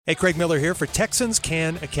Hey, Craig Miller here for Texans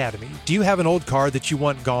Can Academy. Do you have an old car that you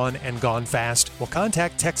want gone and gone fast? Well,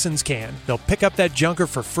 contact Texans Can. They'll pick up that junker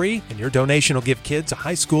for free, and your donation will give kids a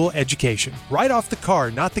high school education. Right off the car,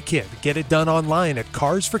 not the kid. Get it done online at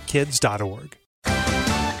carsforkids.org.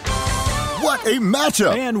 What a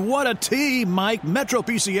matchup! And what a team, Mike. Metro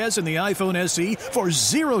PCS and the iPhone SE for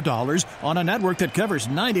 $0 on a network that covers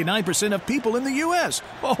 99% of people in the U.S.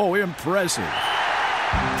 Oh, impressive.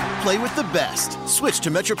 Play with the best. Switch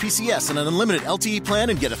to Metro PCS on an unlimited LTE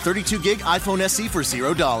plan and get a 32-gig iPhone SE for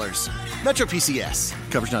 $0. Metro PCS.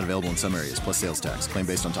 Coverage not available in some areas, plus sales tax. Claim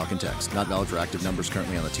based on talk and text. Not valid for active numbers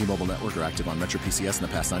currently on the T-Mobile network or active on Metro PCS in the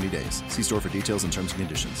past 90 days. See store for details and terms and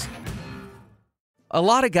conditions. A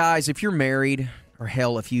lot of guys, if you're married, or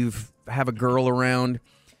hell, if you have a girl around,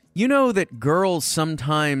 you know that girls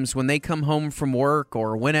sometimes, when they come home from work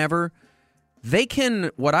or whenever, they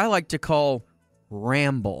can, what I like to call,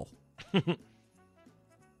 ramble.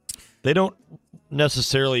 They don't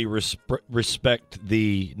necessarily respect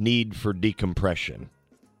the need for decompression.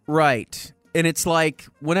 Right. And it's like,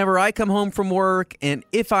 whenever I come home from work, and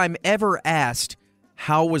if I'm ever asked,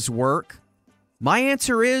 how was work? My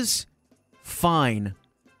answer is, fine.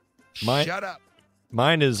 Shut up.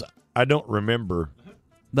 Mine is, I don't remember.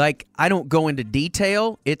 Like, I don't go into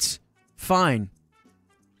detail. It's fine.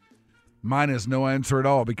 Mine is no answer at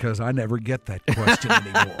all because I never get that question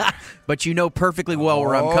anymore. But you know perfectly well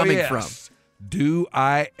where I'm coming from. Do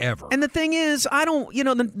I ever? And the thing is, I don't,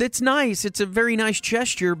 it's nice. It's a very nice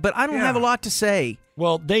gesture, but I don't have a lot to say.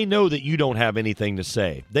 Well, they know that you don't have anything to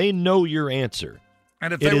say. They know your answer.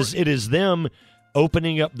 And if it is them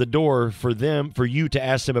opening up the door for you to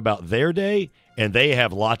ask them about their day, and they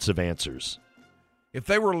have lots of answers. If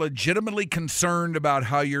they were legitimately concerned about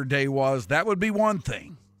how your day was, that would be one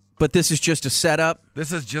thing. But this is just a setup?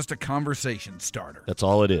 This is just a conversation starter. That's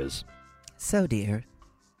all it is. So, dear,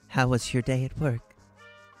 how was your day at work?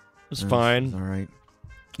 It was fine. All right.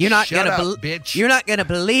 You're not gonna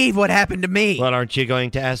believe what happened to me. Well, aren't you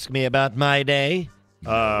going to ask me about my day?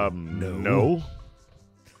 No.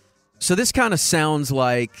 So this kind of sounds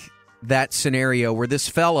like that scenario where this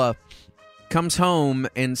fella comes home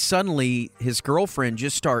and suddenly his girlfriend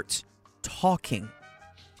just starts talking.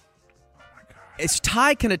 As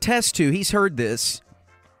Ty can attest to, he's heard this.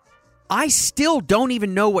 I still don't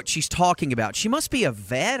even know what she's talking about. She must be a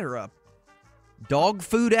vet or a dog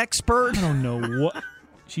food expert. I don't know what.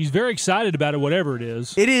 She's very excited about it, whatever it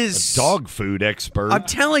is. It is. A dog food expert. I'm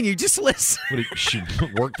telling you, just listen. What, she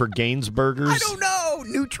worked for Gainsburgers? I don't know.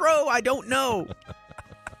 Nutro, I don't know.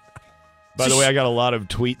 By the way, I got a lot of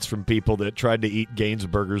tweets from people that tried to eat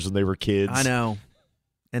Gainsburgers when they were kids. I know.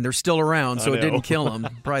 And they're still around, so it didn't kill them.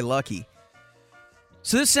 Probably lucky.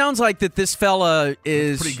 So this sounds like that this fella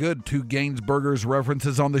is... That's pretty good. 2 Gainsburgers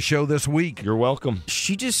references on the show this week. You're welcome.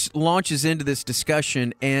 She just launches into this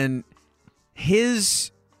discussion, and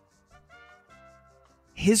his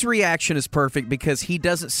reaction is perfect because he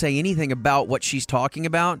doesn't say anything about what she's talking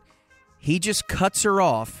about. He just cuts her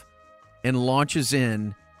off and launches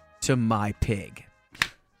in to my pig.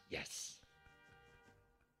 Yes.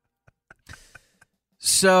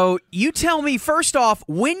 So you tell me, first off,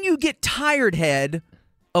 when you get tired, head,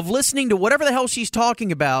 of listening to whatever the hell she's talking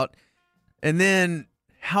about, and then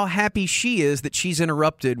how happy she is that she's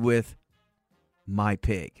interrupted with my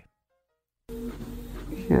pig.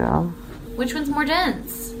 Yeah. Which one's more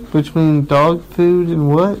dense? Between dog food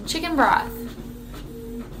and what? Chicken broth.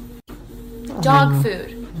 Dog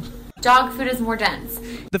food. Dog food is more dense.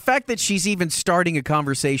 The fact that she's even starting a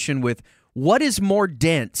conversation with what is more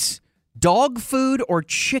dense, dog food or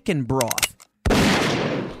chicken broth?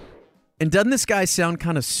 And doesn't this guy sound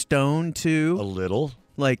kind of stoned too? A little.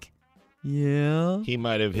 Like, yeah. He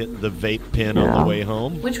might have hit the vape pen on the way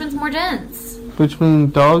home. Which one's more dense?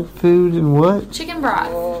 Between dog food and what? Chicken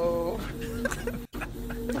broth.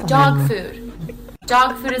 Dog food.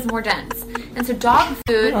 Dog food is more dense. And so dog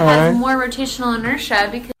food has more rotational inertia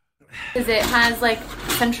because it has like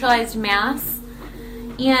centralized mass.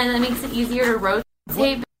 And that makes it easier to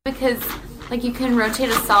rotate because like you can rotate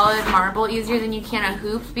a solid marble easier than you can a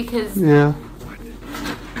hoop because it's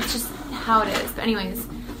just how it is. But anyways,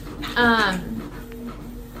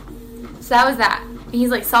 so that was that. He's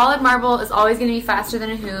like, solid marble is always going to be faster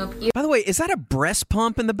than a hoop. By the way, is that a breast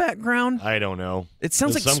pump in the background? I don't know. It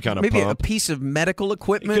sounds like some kind of maybe pump. A piece of medical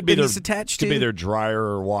equipment that he's attached to. Could be their dryer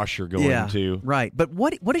or washer going too. Right. But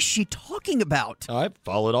what is she talking about? I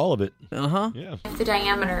followed all of it. Uh-huh. Yeah. If the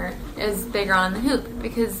diameter is bigger on the hoop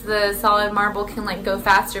because the solid marble can like go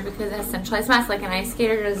faster because it has centralized mass, like an ice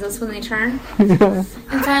skater does this when they turn. And so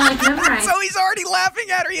I like memorize. So he's already laughing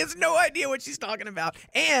at her. He has no idea what she's talking about.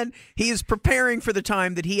 And he is preparing for the the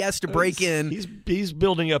time that he has to break in. He's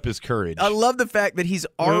building up his courage. I love the fact that he's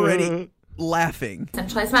already laughing.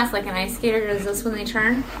 Centralized mass, like an ice skater does this when they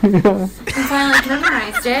turn. And so I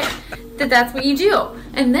memorized it, that's what you do.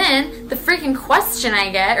 And then the freaking question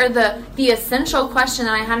I get, or the essential question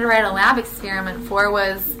that I had to write a lab experiment for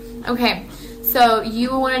was, okay, so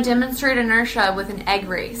you want to demonstrate inertia with an egg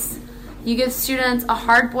race. You give students a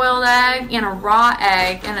hard-boiled egg and a raw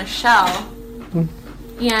egg and a shell,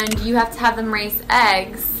 and you have to have them race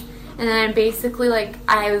eggs. And then basically,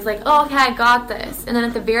 I was like, oh, okay, I got this. And then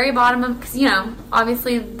at the very bottom of, because,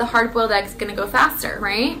 obviously the hard-boiled egg's going to go faster,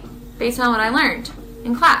 right? Based on what I learned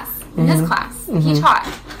in class, in his class. He taught.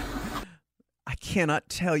 I cannot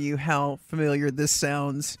tell you how familiar this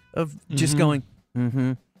sounds of just going,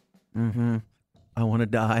 I want to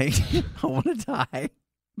die. I want to die.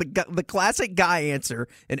 The classic guy answer,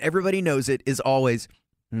 and everybody knows it, is always,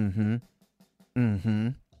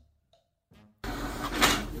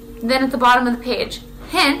 Then at the bottom of the page,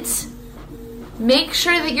 hint, make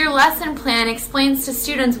sure that your lesson plan explains to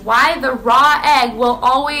students why the raw egg will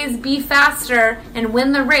always be faster and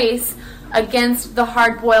win the race against the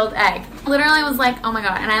hard-boiled egg. Literally was like, oh my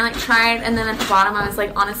god, and I tried, and then at the bottom I was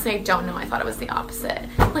like, honestly, I don't know. I thought it was the opposite.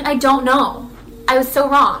 I don't know. I was so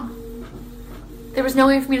wrong. There was no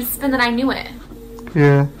way for me to spin that I knew it.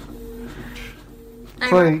 Yeah.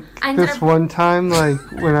 This one time,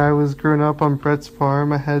 when I was growing up on Brett's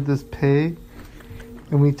farm, I had this pig,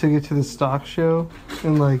 and we took it to the stock show,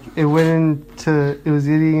 and it was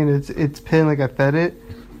eating in its pen, I fed it,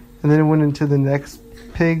 and then it went into the next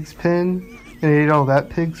pig's pen, and it ate all that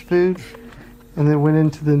pig's food, and then went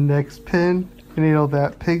into the next pen, and ate all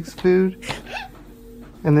that pig's food,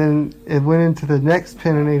 and then it went into the next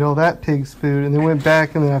pen and ate all that pig's food, and then went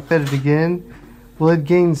back, and then I fed it again. Well, it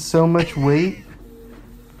gained so much weight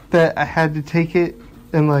that I had to take it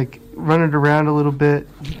and run it around a little bit,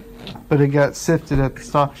 but it got sifted at the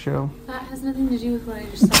stock show. That has nothing to do with what I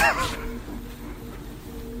just said.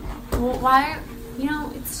 Well, why?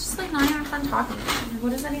 It's just not even fun talking. What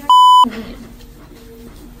does that even mean?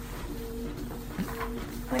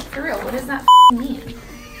 For real, what does that mean?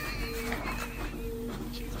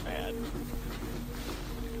 She's mad.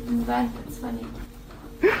 I'm glad it's funny.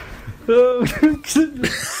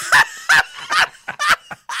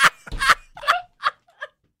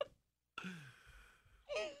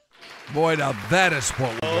 Boy, now that is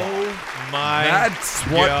what we want. Oh, my That's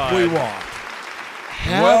God. what we want.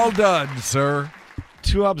 Well done, sir.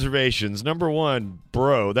 2 observations. Number 1,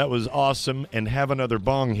 bro, that was awesome, and have another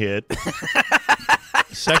bong hit.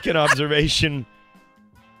 Second observation,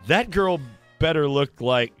 that girl better look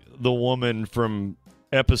like the woman from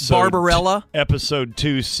Barbarella? Episode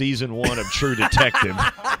 2, Season 1 of True Detective.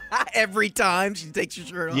 Every time she takes her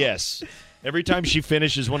shirt off. Yes. Every time she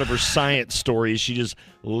finishes one of her science stories, she just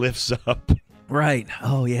lifts up. Right.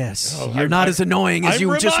 Oh, yes. You're not as annoying as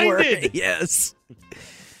you just were. Yes.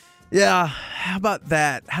 Yeah. How about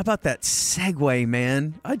that? How about that segue,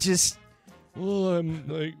 man?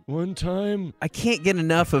 One time I can't get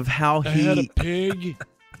enough of how I had a he pig.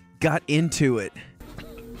 got into it.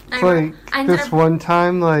 This one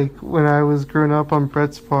time, when I was growing up on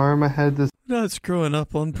Brett's farm, I had this. That's growing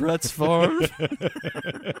up on Brett's farm.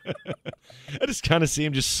 I just kind of see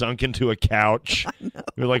him just sunk into a couch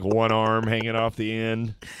with one arm hanging off the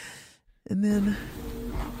end. And then,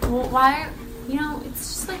 well, why?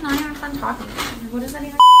 It's just not even fun talking. What does that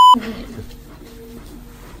even mean?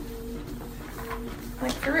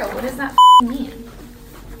 For real, what does that mean?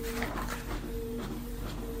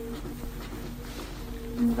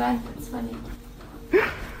 I'm glad it's funny.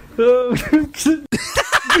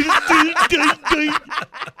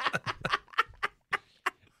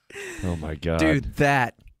 Oh my God. dude,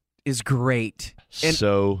 that is great. And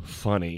so funny.